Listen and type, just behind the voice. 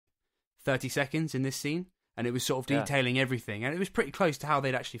30 seconds in this scene, and it was sort of detailing everything, and it was pretty close to how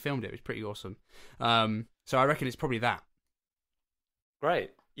they'd actually filmed it. It was pretty awesome. So I reckon it's probably that.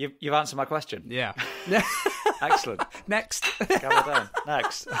 Great. You've answered my question. Yeah. Excellent. Next.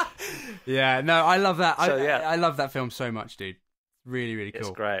 Next. Yeah, no, I love that. So, I love that film so much, dude. Really, really cool.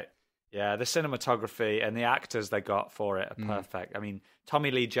 It's great. Yeah, the cinematography and the actors they got for it are perfect. I mean, Tommy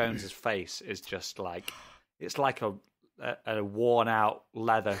Lee Jones's face is just like, it's like a worn out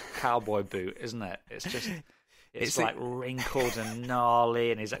leather cowboy boot, isn't it? It's just, it's like wrinkled and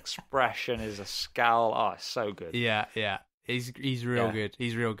gnarly, and his expression is a scowl. Oh, it's so good. Yeah. He's real good.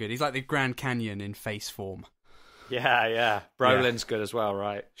 He's real good. He's like the Grand Canyon in face form. Yeah. Brolin's good as well,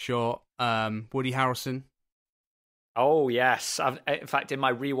 right? Sure. Woody Harrelson. Oh yes. In fact, in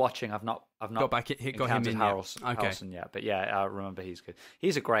my rewatching, I've not got him in Harrelson yet. But yeah, I remember he's good.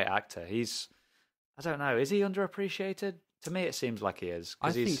 He's a great actor. I don't know, is he underappreciated? To me, it seems like he is,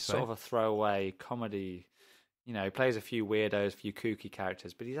 because he's sort of a throwaway comedy. You know, he plays a few weirdos, a few kooky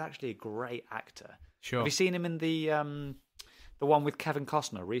characters, but he's actually a great actor. Sure. Have you seen him in the one with Kevin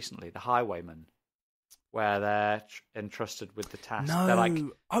Costner recently, The Highwayman, where they're entrusted with the task? No. They're like,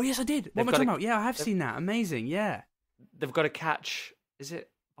 oh yes, I did. What am I talking about? Yeah, I have seen that. Amazing. Yeah. They've got to catch. Is it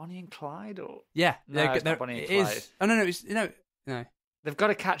Bonnie and Clyde or? Yeah, no, it's not Bonnie and Clyde. Is. Oh no. No. They've got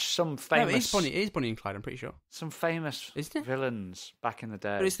to catch some famous. No, it is Bonnie and Clyde. I'm pretty sure. Some famous villains back in the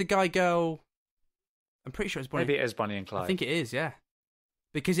day. But it's the guy girl. I'm pretty sure it's Bonnie. Maybe it is Bonnie and Clyde. I think it is. Yeah.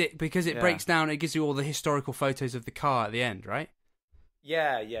 Because it breaks down. It gives you all the historical photos of the car at the end, right?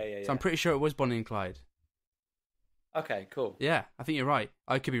 Yeah. So I'm pretty sure it was Bonnie and Clyde. Okay, cool. Yeah, I think you're right.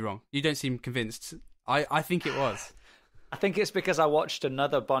 I could be wrong. You don't seem convinced. I think it was. I think it's because I watched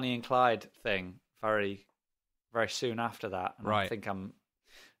another Bonnie and Clyde thing very, very soon after that, and I think I'm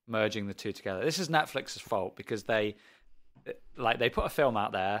merging the two together. This is Netflix's fault, because they put a film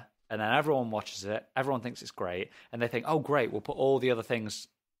out there, and then everyone watches it, everyone thinks it's great, and they think, oh great, we'll put all the other things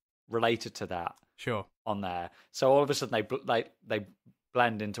related to that on there. So all of a sudden they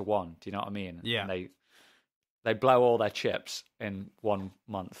blend into one. Do you know what I mean? Yeah. And they blow all their chips in 1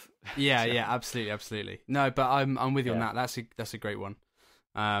 month. Yeah, absolutely. No, but I'm with you on that. That's a great one.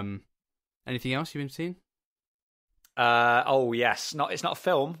 Anything else you've been seeing? Oh yes, it's not a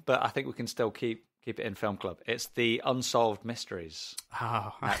film, but I think we can still keep it in Film Club. It's the Unsolved Mysteries.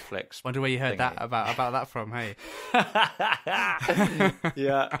 Oh, Netflix. Wonder where you heard that about that from. Hey.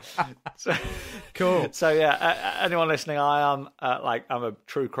 Yeah. Cool. So yeah, anyone listening, I am I'm a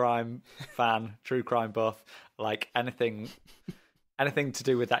true crime fan, true crime buff. Like anything to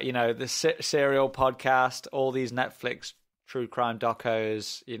do with that, you know, the Serial podcast, all these Netflix true crime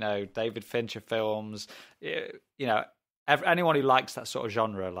docos, you know, David Fincher films, you know, anyone who likes that sort of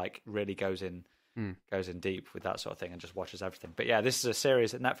genre, like, really goes in deep with that sort of thing and just watches everything. But yeah, this is a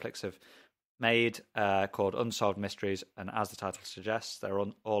series that Netflix have made called Unsolved Mysteries, and as the title suggests, they're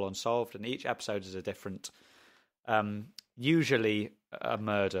all unsolved, and each episode is a different, usually a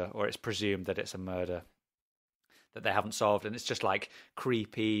murder, or it's presumed that it's a murder that they haven't solved, and it's just like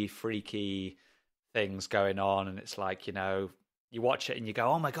creepy, freaky things going on, and it's like, you know, you watch it and you go,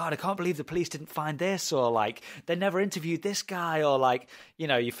 oh my god, I can't believe the police didn't find this, or like they never interviewed this guy, or like, you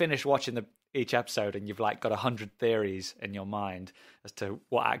know, you finish watching each episode and you've like got 100 theories in your mind as to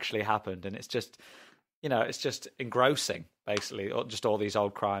what actually happened, and it's just, you know, it's just engrossing, basically, or just all these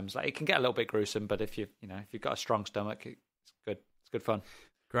old crimes. Like, it can get a little bit gruesome, but if you've got a strong stomach, it's good fun.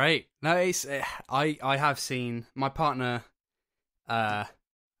 Great. No, it's I have seen, my partner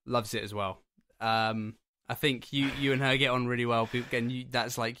loves it as well. I think you and her get on really well. Again,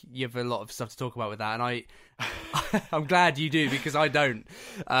 that's like, you have a lot of stuff to talk about with that, and I'm glad you do, because I don't.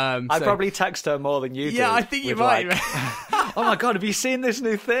 I probably text her more than you do. Yeah, I think you might. Like, oh my god, have you seen this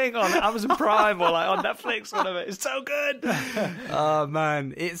new thing on Amazon Prime or like on Netflix? Whatever, it's so good. Oh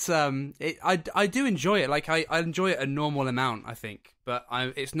man, it's I do enjoy it. Like I enjoy it a normal amount, I think, but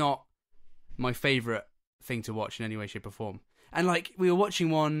it's not my favorite thing to watch in any way, shape, or form. And like, we were watching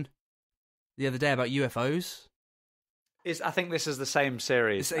one the other day about UFOs. I think this is the same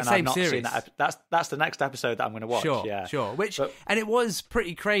series, and same I've not series. seen that. That's the next episode that I'm going to watch. Sure. And it was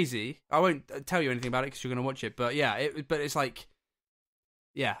pretty crazy. I won't tell you anything about it because you're going to watch it. But yeah, it's like,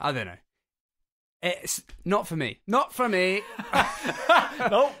 yeah, I don't know. It's not for me. Not for me.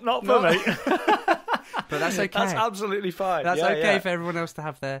 Nope, not for me. But that's okay. That's absolutely fine. That's okay for everyone else to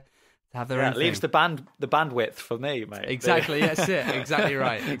have their own it leaves thing. the bandwidth for me, mate. Exactly. That's it. Exactly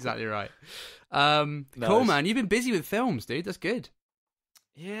right. Nice. Cool, man. You've been busy with films, dude. That's good.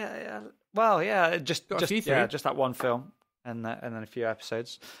 Yeah. Well, yeah. Just that one film, and then a few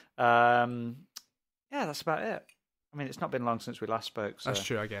episodes. Yeah, that's about it. I mean, it's not been long since we last spoke. So. That's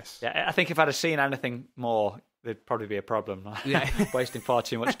true, I guess. Yeah, I think if I'd have seen anything more, there'd probably be a problem. Yeah. Wasting far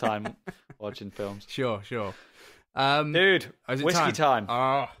too much time watching films. Sure. Dude, whiskey time.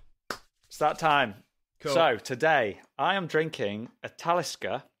 Oh. It's that time. Cool. So, today, I am drinking a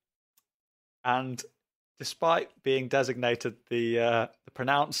Talisker, and despite being designated the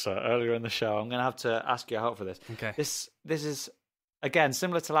pronouncer earlier in the show, I'm going to have to ask your help for this. Okay. This is, again,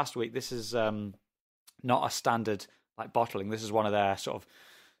 similar to last week. This is not a standard like bottling. This is one of their sort of,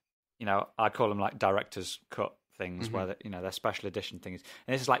 I call them like director's cut things, where their special edition things.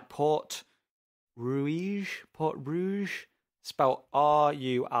 And this is like Port Rouge, spelled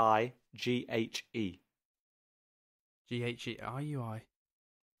Ruighe. Ghe, Rui.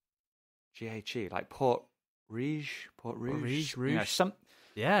 Ghe, like Port Rouge. Rouge. Something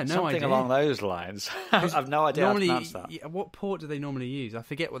idea. along those lines. I've no idea how to pronounce that. What port do they normally use? I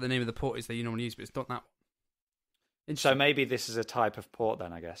forget what the name of the port is they normally use, but it's not that one. So maybe this is a type of port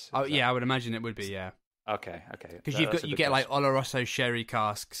then, I guess. Oh, yeah, I would imagine it would be, yeah. Okay. Because you get like Oloroso sherry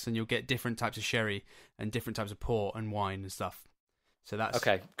casks, and you'll get different types of sherry and different types of port and wine and stuff. So that's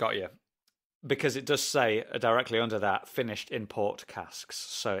okay. Got you. Because it does say directly under that, finished in port casks.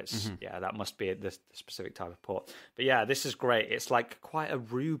 So it's that must be the specific type of port. But yeah, this is great. It's like quite a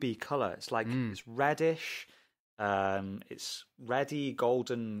ruby color. It's like it's reddish. It's reddy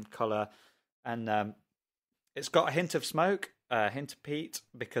golden color, and it's got a hint of smoke, a hint of peat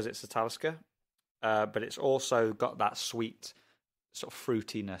because it's a Talisker. But it's also got that sweet sort of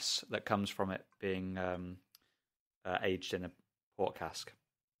fruitiness that comes from it being aged in a port cask.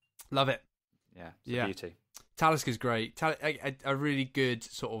 Love it. Yeah, it's a beauty. Talisker's great. A really good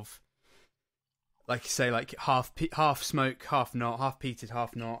sort of, like you say, like half smoke, half not, half peated,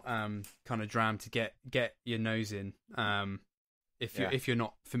 half not, kind of dram to get your nose in. If you're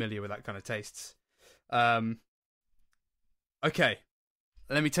not familiar with that kind of tastes. Okay,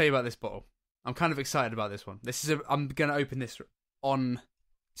 let me tell you about this bottle. I'm kind of excited about this one. I'm going to open this on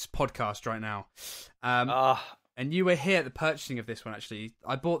this podcast right now. And you were here at the purchasing of this one, actually.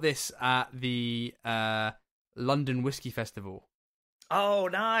 I bought this at the London Whisky Festival. Oh,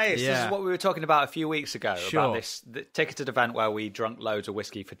 nice. Yeah. This is what we were talking about a few weeks ago. Sure. About the ticketed event where we drunk loads of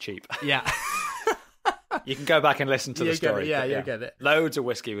whiskey for cheap. Yeah. You can go back and listen to the story. You'll get it. Loads of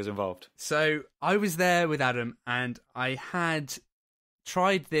whiskey was involved. So I was there with Adam, and I had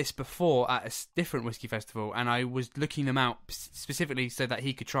tried this before at a different whiskey festival, and I was looking them out specifically so that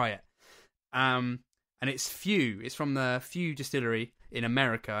he could try it. And it's Few. It's from the Few distillery in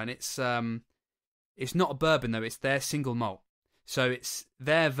America, and it's not a bourbon though. It's their single malt, so it's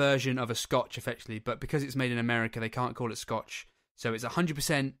their version of a Scotch, effectively. But because it's made in America, they can't call it Scotch. So it's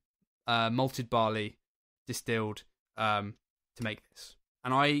 100% malted barley distilled to make this.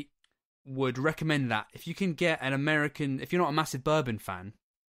 And I would recommend that if you can get an American, if you're not a massive bourbon fan,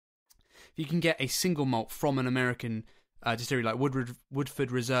 if you can get a single malt from an American distillery like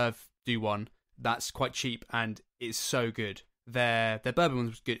Woodford Reserve do one. That's quite cheap and it's so good. Their bourbon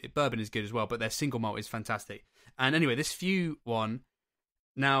was good. Bourbon is good as well, but their single malt is fantastic. And anyway, this Few one,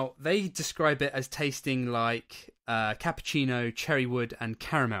 now they describe it as tasting like cappuccino, cherry wood, and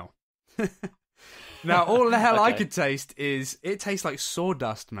caramel. Now, all the hell I could taste is it tastes like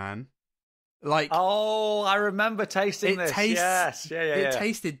sawdust, man. Like, oh, I remember tasting this. Yes, yeah. It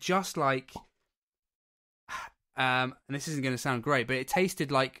tasted just like, and this isn't going to sound great, but it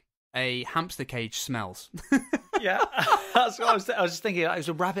tasted like a hamster cage smells. Yeah, that's what I was just thinking. It was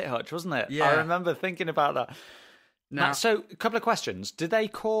a rabbit hutch, wasn't it? Yeah, I remember thinking about that. Now, so a couple of questions. Do they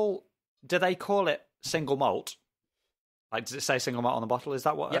call it single malt? Like, does it say single malt on the bottle? Is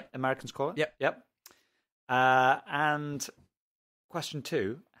that what Americans call it? Yep. And question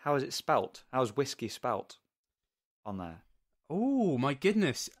 2: how is it spelt? How is whiskey spelt on there? Oh my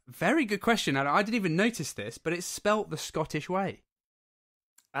goodness! Very good question. I didn't even notice this, but it's spelt the Scottish way.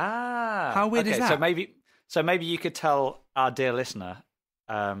 Ah, how weird is that? So maybe you could tell our dear listener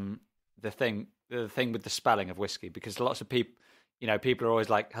the thing with the spelling of whiskey, because lots of people, people are always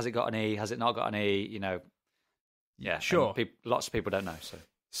like, has it got an E? Has it not got an E? Yeah, sure. Lots of people don't know.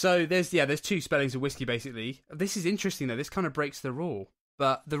 So there's 2 spellings of whiskey basically. This is interesting though. This kind of breaks the rule,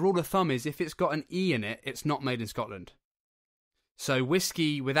 but the rule of thumb is if it's got an E in it, it's not made in Scotland. So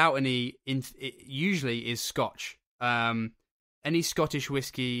whiskey without an E it usually is Scotch. Any Scottish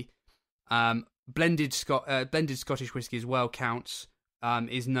whiskey, blended Scottish whiskey as well counts,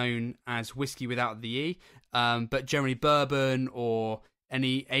 is known as whiskey without the E. But generally bourbon or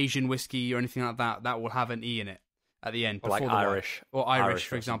any Asian whiskey or anything like that will have an E in it at the end. Or like Irish. Or Irish,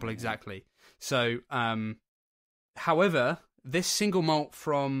 for example, exactly. So, however, this single malt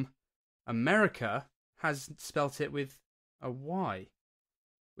from America has spelt it with a Y,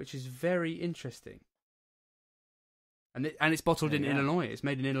 which is very interesting. And it's bottled in Illinois. It's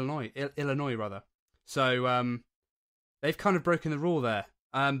made in Illinois rather. So they've kind of broken the rule there.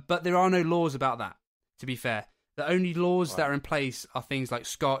 But there are no laws about that, to be fair. The only laws that are in place are things like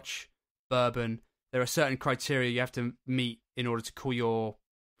Scotch, bourbon. There are certain criteria you have to meet in order to call your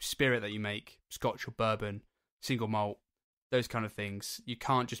spirit that you make Scotch or bourbon, single malt, those kind of things. You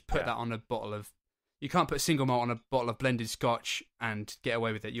can't just put that on a bottle of... You can't put single malt on a bottle of blended Scotch and get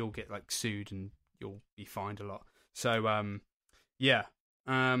away with it. You'll get like sued and you'll be fined a lot. So, yeah.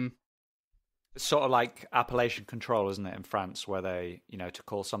 It's sort of like appellation control, isn't it, in France, where they, to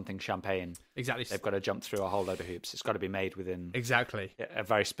call something champagne, exactly, they've got to jump through a whole load of hoops. It's got to be made within a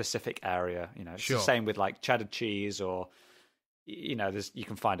very specific area. It's the same with like cheddar cheese, or you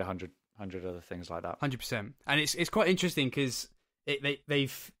can find 100 other things like that. 100%, and it's quite interesting because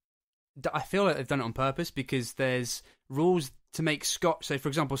they've. I feel like they've done it on purpose because there's rules to make Scotch. So, for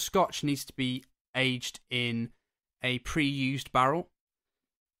example, Scotch needs to be aged in a pre-used barrel.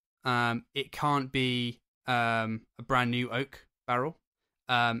 It can't be a brand new oak barrel.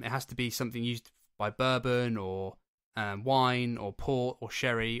 It has to be something used by bourbon or wine or port or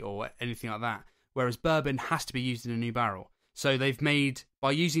sherry or anything like that. Whereas bourbon has to be used in a new barrel. So they've made,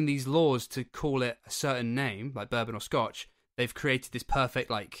 by using these laws to call it a certain name, like bourbon or Scotch, they've created this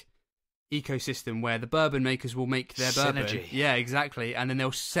perfect ecosystem where the bourbon makers will make their bourbon. Synergy. Yeah, exactly. And then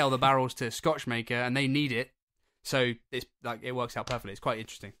they'll sell the barrels to a Scotch maker and they need it. So it's it works out perfectly. It's quite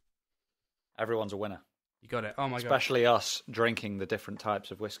interesting. Everyone's a winner. You got it. Oh my god. Especially us drinking the different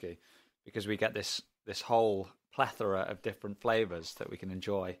types of whiskey, because we get this whole plethora of different flavors that we can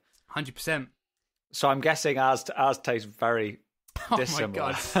enjoy. 100%. So I'm guessing ours tastes very dissimilar. Oh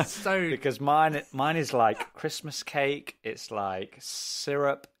my god. So because mine is like Christmas cake, it's like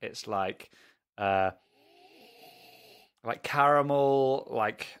syrup, it's like caramel,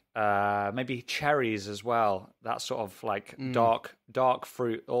 like maybe cherries as well. That sort of like dark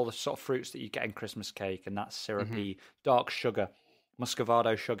fruit, all the sort of fruits that you get in Christmas cake, and that syrupy dark sugar,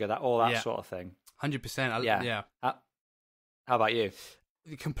 muscovado sugar, that sort of thing. 100%. Yeah. How about you?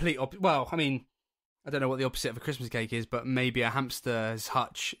 The complete well, I mean, I don't know what the opposite of a Christmas cake is, but maybe a hamster's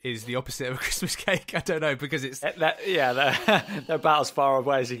hutch is the opposite of a Christmas cake. I don't know, because it's... they're about as far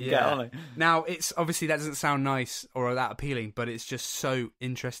away as you can get, aren't they? Now, it's obviously that doesn't sound nice or that appealing, but it's just so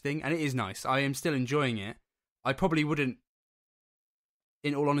interesting, and it is nice. I am still enjoying it. I probably wouldn't,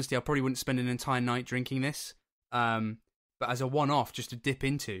 in all honesty, I probably wouldn't spend an entire night drinking this, but as a one-off, just to dip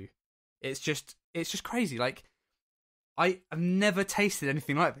into, it's just crazy. Like, I've never tasted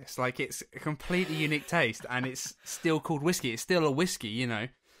anything like this. Like, it's a completely unique taste, and it's still called whiskey. It's still a whiskey,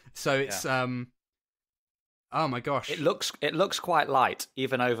 So it's oh my gosh, it looks quite light,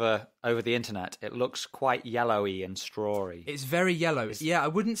 even over the internet. It looks quite yellowy and strawy. It's very yellow. I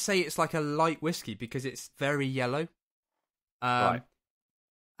wouldn't say it's like a light whiskey because it's very yellow. Right.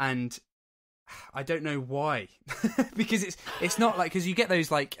 And I don't know why, because it's not like, because you get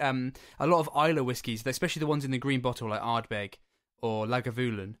those like a lot of Islay whiskies, especially the ones in the green bottle like Ardbeg or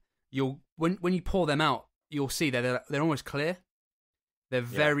Lagavulin. When you pour them out, you'll see they're almost clear. They're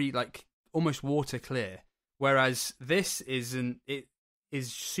very like almost water clear, whereas this it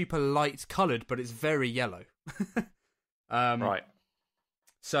is super light coloured, but it's very yellow. Right.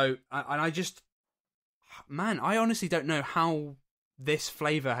 So I honestly don't know how this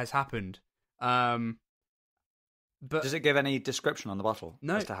flavour has happened. But does it give any description on the bottle?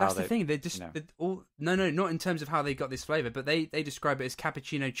 No, as to how that's the thing. They just not in terms of how they got this flavour, but they describe it as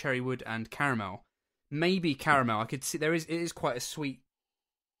cappuccino, cherry wood, and caramel. Maybe caramel. I could see it is quite a sweet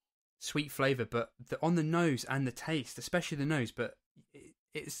flavour, but on the nose and the taste, especially the nose, but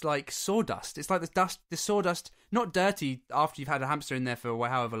it's like sawdust. It's like the sawdust, not dirty after you've had a hamster in there for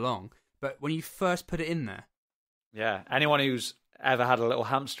however long, but when you first put it in there. Yeah, anyone who's ever had a little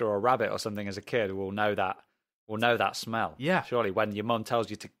hamster or a rabbit or something as a kid will know that smell. Yeah, surely when your mum tells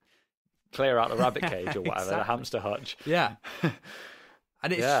you to clear out the rabbit cage or whatever, the hamster hutch. Yeah,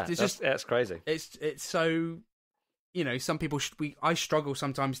 and it's crazy. It's so, some people I struggle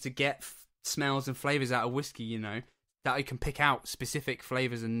sometimes to get smells and flavors out of whiskey. That I can pick out specific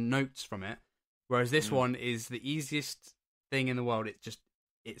flavors and notes from it, whereas this one is the easiest thing in the world.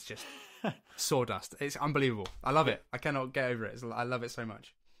 It's just sawdust. It's unbelievable. I love it. I cannot get over it. I love it so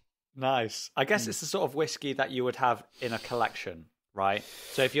much. Nice. I guess it's the sort of whiskey that you would have in a collection, right?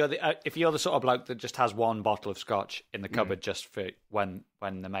 So if you're the sort of bloke that just has one bottle of Scotch in the cupboard just for when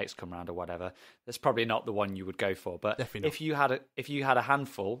the mates come round or whatever, that's probably not the one you would go for. But if you had a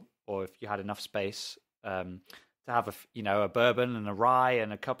handful, or if you had enough space to have a bourbon and a rye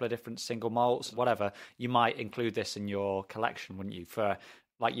and a couple of different single malts, whatever, you might include this in your collection, wouldn't you? For,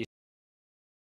 like you